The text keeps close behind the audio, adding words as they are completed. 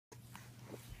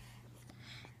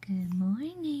Good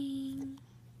morning.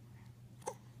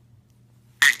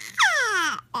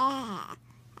 Got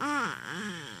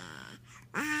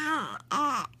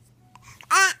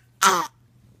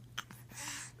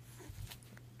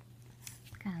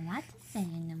a lot to say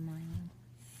in the morning.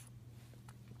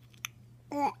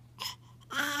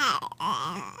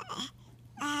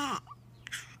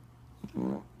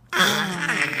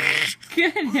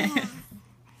 Goodness.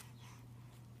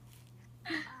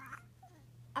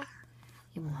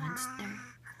 You monster.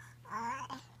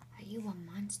 Are you a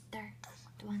monster?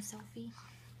 Do you want Sophie?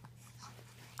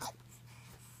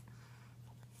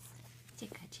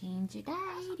 Take a change your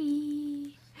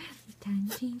diety. It's time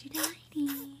to change your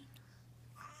diety.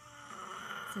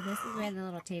 So this is where the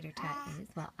little tater tot is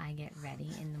while I get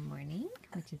ready in the morning,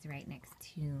 which is right next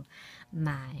to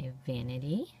my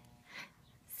vanity.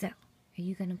 So, are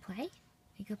you gonna play?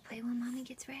 Are you gonna play while Mommy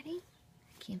gets ready?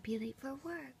 I can't be late for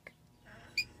work.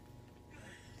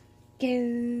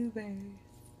 Goobers.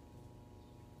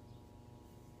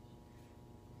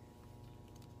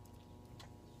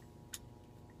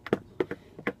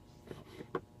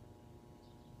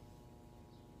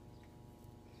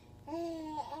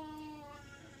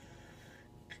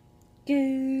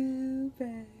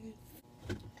 Goobers.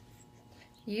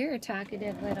 You're a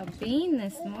talkative little bean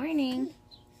this morning.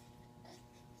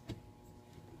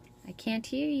 I can't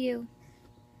hear you.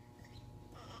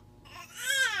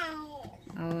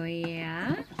 Oh,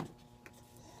 yeah?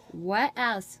 What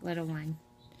else, little one?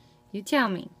 You tell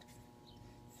me.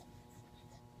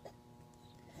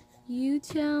 You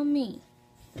tell me.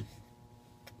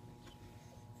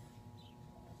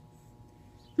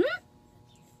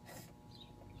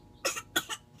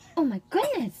 Oh my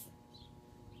goodness!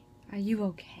 Are you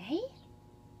okay?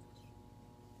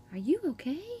 Are you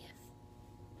okay?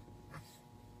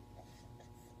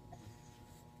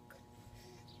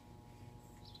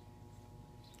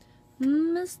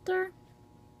 Mister?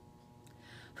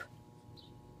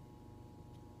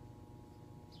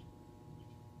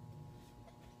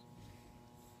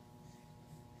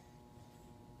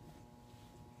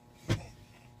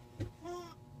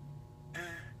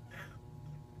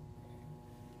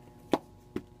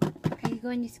 Are you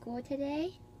going to school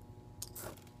today?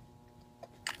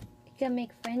 You gonna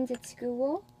make friends at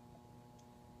school?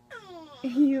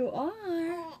 You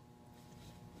are.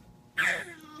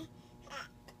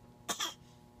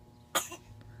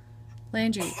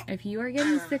 Landry, if you are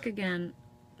getting sick again,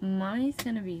 Mommy's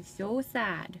gonna be so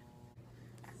sad.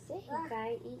 So you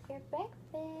gotta eat your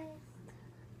breakfast.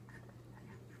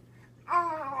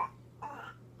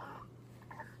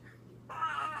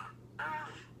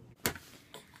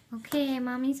 Okay,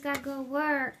 Mommy's gotta go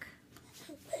work.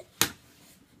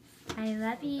 I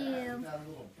love you. There's got a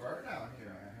little bird out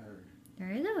here, I heard.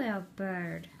 There is a little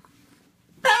bird.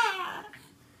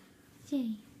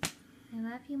 Say, I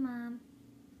love you, Mom.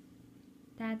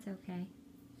 That's okay.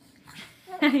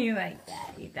 You like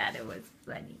that? You thought it was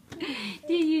funny.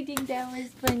 Did you think that was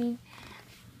funny?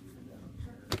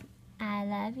 I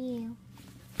love you.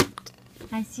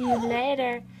 I see you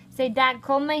later. Say, Dad,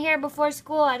 comb my hair before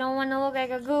school. I don't want to look like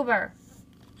a goober.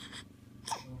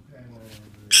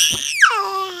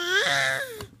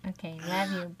 Okay,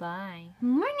 love you. Bye.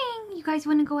 Morning. You guys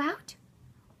want to go out?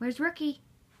 Where's Rookie?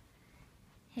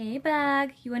 Hey,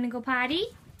 Bug. You want to go potty?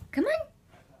 Come on.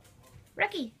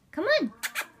 Rookie, come on.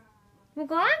 We'll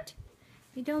go out?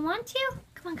 You don't want to?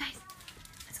 Come on, guys.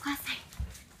 Let's go outside.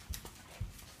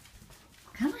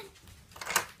 Come on.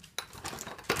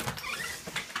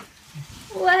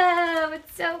 Whoa,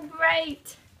 it's so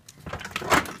bright.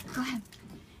 Go ahead.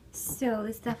 So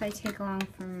the stuff I take along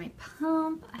from my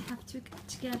pump, I have to get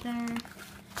together.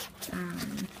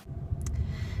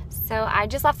 So I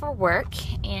just left for work,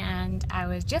 and I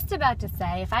was just about to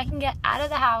say, if I can get out of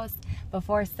the house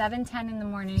before 7:10 in the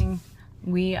morning,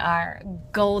 we are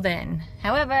golden.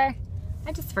 However,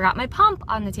 I just forgot my pump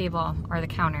on the table or the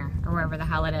counter or wherever the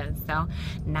hell it is. So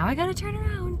now I gotta turn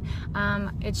around.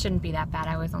 It shouldn't be that bad.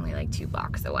 I was only like 2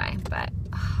 blocks away, but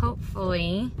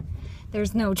hopefully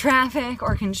there's no traffic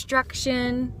or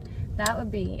construction. That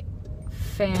would be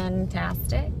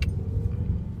fantastic.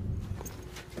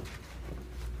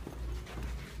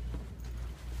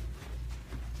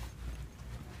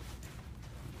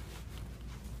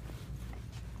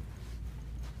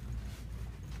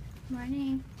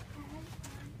 Morning.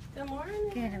 Good morning.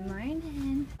 Good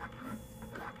morning.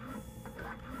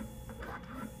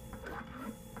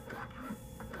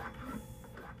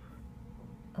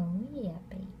 Oh yeah,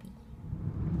 baby.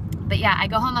 But yeah, I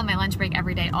go home on my lunch break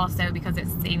every day also because it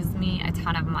saves me a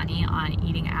ton of money on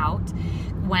eating out.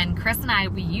 When Chris and I,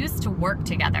 we used to work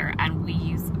together, and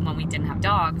when we didn't have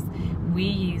dogs, we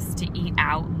used to eat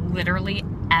out literally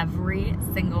every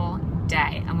single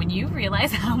day. And when you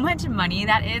realize how much money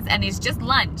that is, and it's just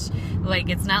lunch, like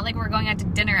it's not like we're going out to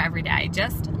dinner every day,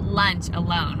 just lunch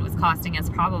alone was costing us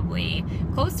probably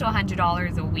close to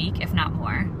 $100 a week, if not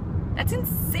more. That's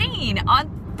insane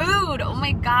on food. Oh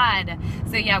my God.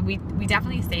 So yeah, we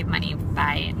definitely save money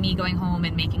by me going home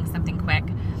and making something quick.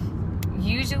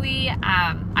 Usually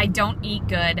I don't eat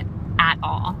good at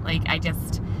all. Like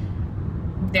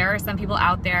there are some people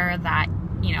out there that,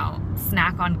 you know,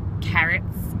 snack on carrots.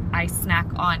 I snack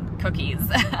on cookies.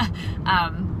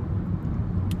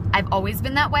 I've always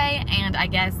been that way, and I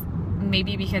guess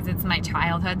maybe because it's my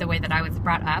childhood, the way that I was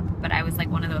brought up, but I was like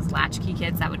one of those latchkey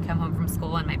kids that would come home from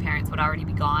school and my parents would already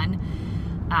be gone.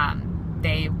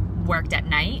 They worked at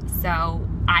night, so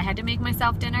I had to make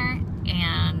myself dinner,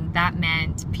 and that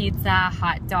meant pizza,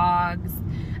 hot dogs,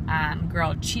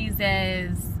 grilled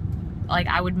cheeses. Like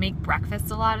I would make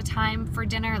breakfast a lot of time for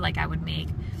dinner. Like I would make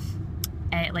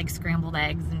like scrambled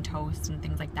eggs and toast and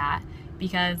things like that,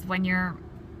 because when you're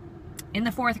in the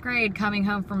 4th grade coming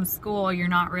home from school, you're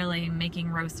not really making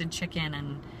roasted chicken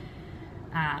and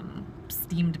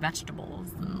steamed vegetables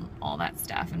and all that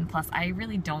stuff. And plus, I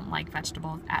really don't like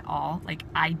vegetables at all. Like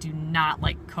I do not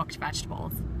like cooked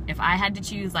vegetables. If I had to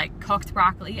choose like cooked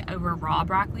broccoli over raw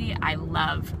broccoli, I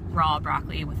love raw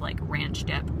broccoli with like ranch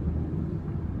dip.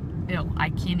 Ew, I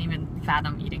can't even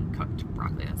fathom eating cooked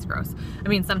broccoli. That's gross. I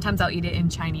mean, sometimes I'll eat it in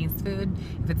Chinese food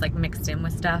if it's like mixed in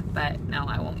with stuff, but no,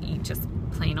 I won't eat just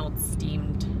plain old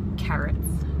steamed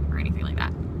carrots or anything like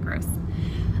that. Gross.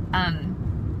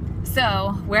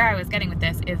 So where I was getting with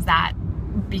this is that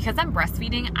because I'm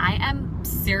breastfeeding, I am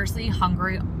seriously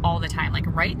hungry all the time. Like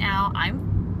right now,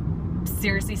 I'm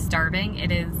seriously starving.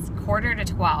 It is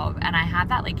 11:45 and I have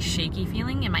that like shaky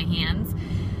feeling in my hands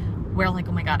where like,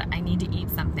 oh my God, I need to eat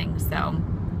something. So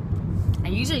I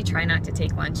usually try not to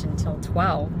take lunch until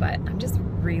 12, but I'm just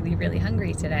really, really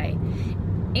hungry today.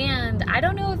 And I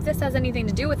don't know if this has anything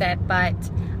to do with it, but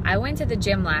I went to the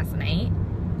gym last night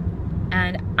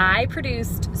and I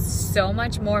produced so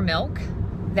much more milk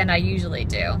than I usually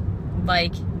do.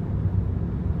 Like,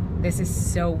 this is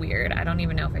so weird. I don't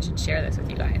even know if I should share this with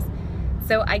you guys.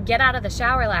 So I get out of the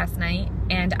shower last night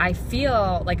and I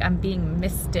feel like I'm being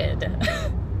misted.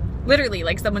 Literally,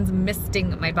 like someone's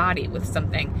misting my body with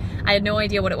something. I had no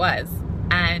idea what it was.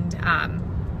 And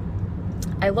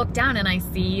I look down and I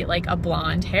see like a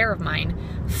blonde hair of mine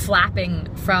flapping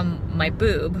from my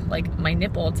boob, like my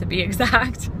nipple to be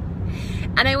exact.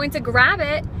 And I went to grab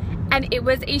it and it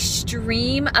was a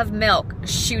stream of milk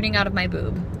shooting out of my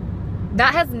boob.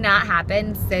 That has not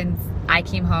happened since I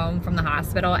came home from the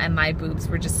hospital and my boobs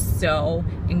were just so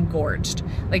engorged.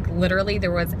 Like literally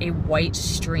there was a white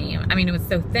stream. I mean, it was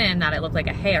so thin that it looked like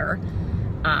a hair.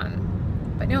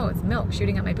 But no, it's milk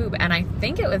shooting out my boob. And I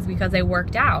think it was because I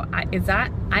worked out. I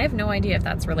have no idea if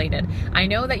that's related. I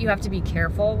know that you have to be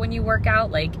careful when you work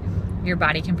out. Like your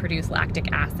body can produce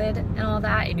lactic acid and all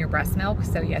that in your breast milk.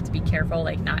 So you have to be careful,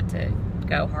 like not to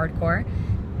go hardcore.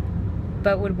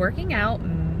 But would working out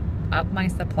up my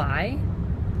supply?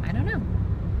 I don't know.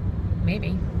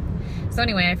 Maybe. So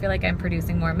anyway, I feel like I'm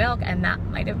producing more milk and that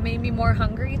might have made me more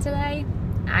hungry today.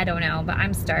 I don't know, but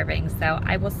I'm starving. So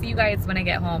I will see you guys when I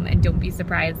get home, and don't be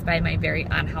surprised by my very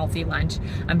unhealthy lunch.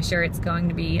 I'm sure it's going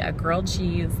to be a grilled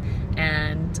cheese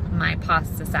and my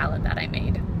pasta salad that I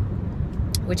made,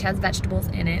 which has vegetables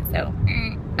in it, so.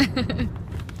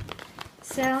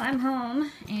 So I'm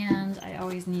home and I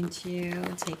always need to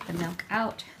take the milk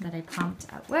out that I pumped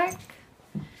at work.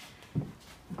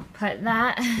 Put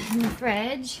that in the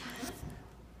fridge.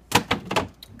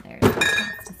 There's the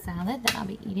pasta salad that I'll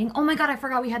be eating. Oh my God, I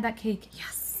forgot we had that cake.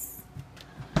 Yes.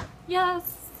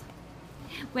 Yes.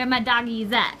 Where my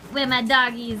doggies at? Where my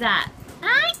doggies at?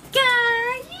 Hi,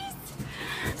 guys.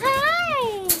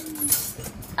 Hi.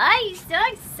 I'm so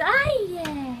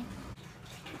excited.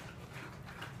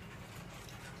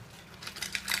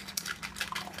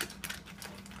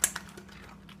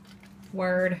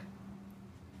 Word.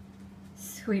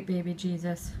 Sweet baby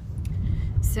Jesus.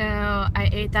 So I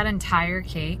ate that entire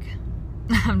cake.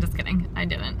 I'm just kidding. I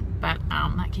didn't. But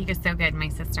that cake is so good. My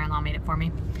sister-in-law made it for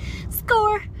me.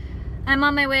 Score! I'm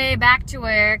on my way back to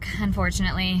work,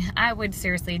 unfortunately. I would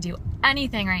seriously do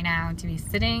anything right now to be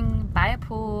sitting by a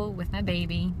pool with my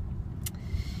baby.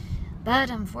 But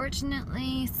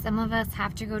unfortunately, some of us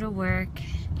have to go to work,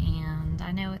 and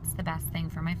I know it's the best thing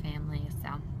for my family, so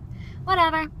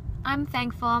whatever. I'm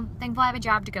thankful. Thankful I have a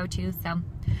job to go to, so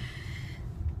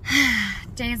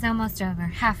day's almost over.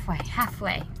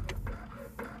 Halfway.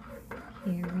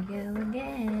 Here we go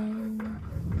again.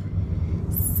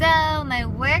 So my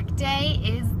work day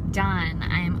is done.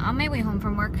 I am on my way home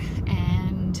from work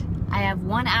and I have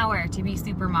 1 hour to be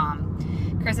super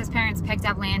mom. Chris's parents picked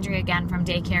up Landry again from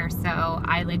daycare, so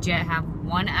I legit have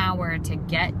 1 hour to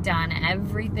get done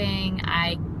everything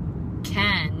I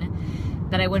can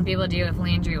that I wouldn't be able to do if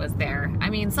Landry was there. I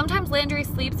mean, sometimes Landry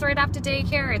sleeps right after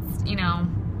daycare. It's, you know,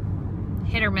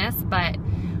 hit or miss, but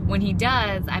when he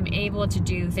does, I'm able to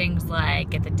do things like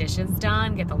get the dishes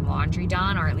done, get the laundry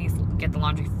done, or at least get the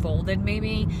laundry folded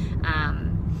maybe.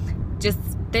 Just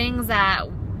things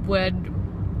that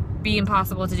would be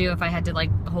impossible to do if I had to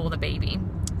like hold a baby.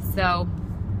 So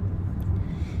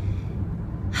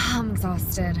I'm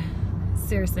exhausted.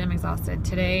 Seriously, I'm exhausted.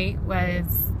 Today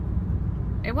was,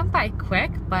 it went by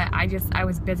quick, but I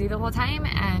was busy the whole time,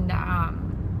 and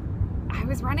I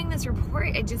was running this report.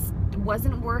 It just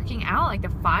wasn't working out. Like the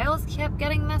files kept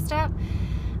getting messed up.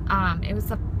 It was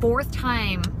the fourth.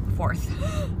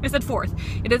 I said fourth.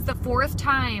 It is the fourth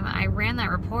time I ran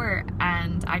that report,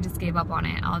 and I just gave up on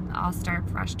it. I'll start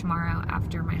fresh tomorrow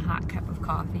after my hot cup of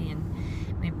coffee and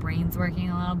my brain's working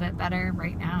a little bit better.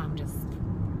 Right now I'm just,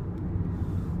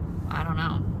 I don't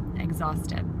know,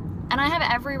 exhausted. And I have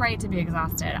every right to be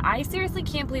exhausted. I seriously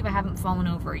can't believe I haven't fallen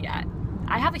over yet.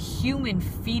 I have a human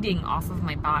feeding off of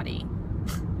my body.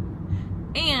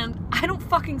 And I don't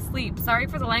fucking sleep. Sorry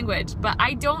for the language, but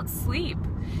I don't sleep.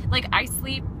 Like, I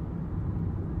sleep,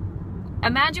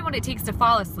 imagine what it takes to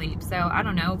fall asleep. So, I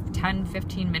don't know, 10,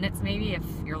 15 minutes maybe, if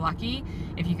you're lucky,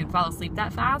 if you can fall asleep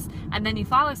that fast. And then you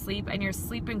fall asleep and you're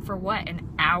sleeping for what, an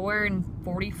hour and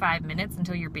 45 minutes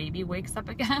until your baby wakes up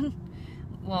again?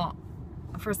 Well,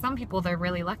 for some people, they're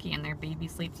really lucky and their baby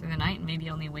sleeps through the night and maybe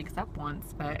only wakes up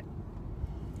once, but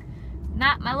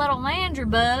not my little Landry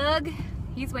bug.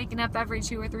 He's waking up every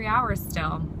 2 or 3 hours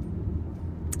still.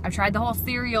 I've tried the whole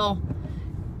cereal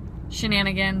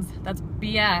shenanigans. That's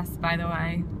BS, by the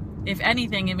way. If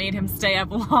anything, it made him stay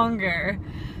up longer.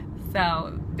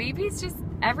 So, babies just,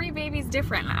 every baby's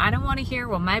different. I don't want to hear,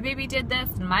 well, my baby did this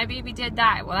and my baby did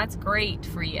that. Well, that's great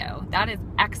for you. That is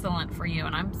excellent for you,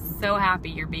 and I'm so happy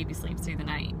your baby sleeps through the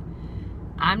night.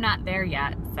 I'm not there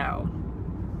yet, so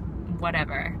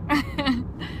whatever.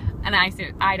 And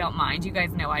I don't mind. You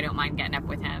guys know I don't mind getting up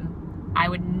with him. I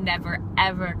would never,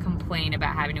 ever complain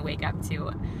about having to wake up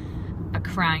to a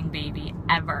crying baby,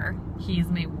 ever. He's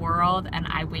my world, and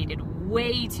I waited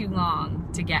way too long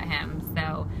to get him.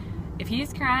 So if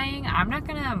he's crying, I'm not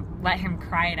gonna let him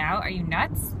cry it out. Are you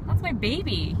nuts? That's my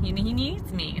baby. He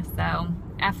needs me. So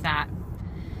F that.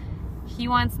 He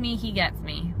wants me, he gets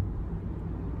me.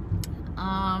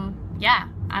 Yeah,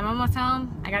 I'm almost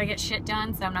home. I gotta get shit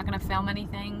done, so I'm not gonna film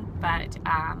anything, but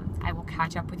I will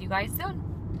catch up with you guys soon.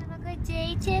 Have a good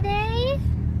day today?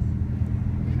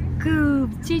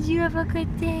 Goobs, did you have a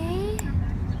good day?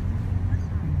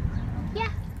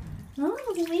 Yeah. Oh,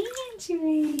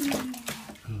 Landry.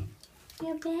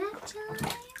 Your bath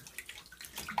time?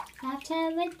 Bath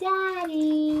time with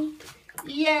Daddy.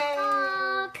 Yay!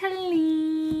 Oh,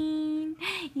 Colleen.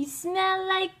 You smell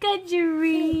like a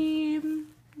dream.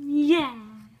 Yeah.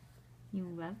 You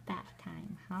love bath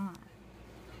time, huh?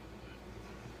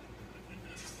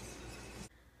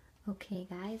 Okay,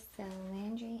 guys, so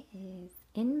Landry is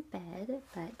in bed,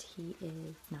 but he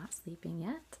is not sleeping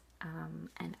yet.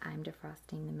 And I'm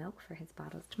defrosting the milk for his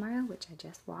bottles tomorrow, which I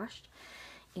just washed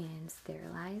and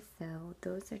sterilized. So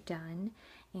those are done,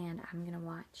 and I'm gonna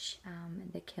watch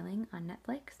The Killing on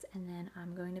Netflix, and then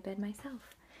I'm going to bed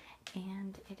myself.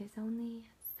 And it is only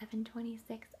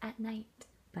 7:26 at night,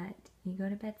 but you go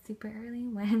to bed super early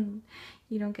when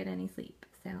you don't get any sleep.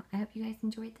 So I hope you guys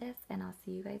enjoyed this, and I'll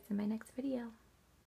see you guys in my next video.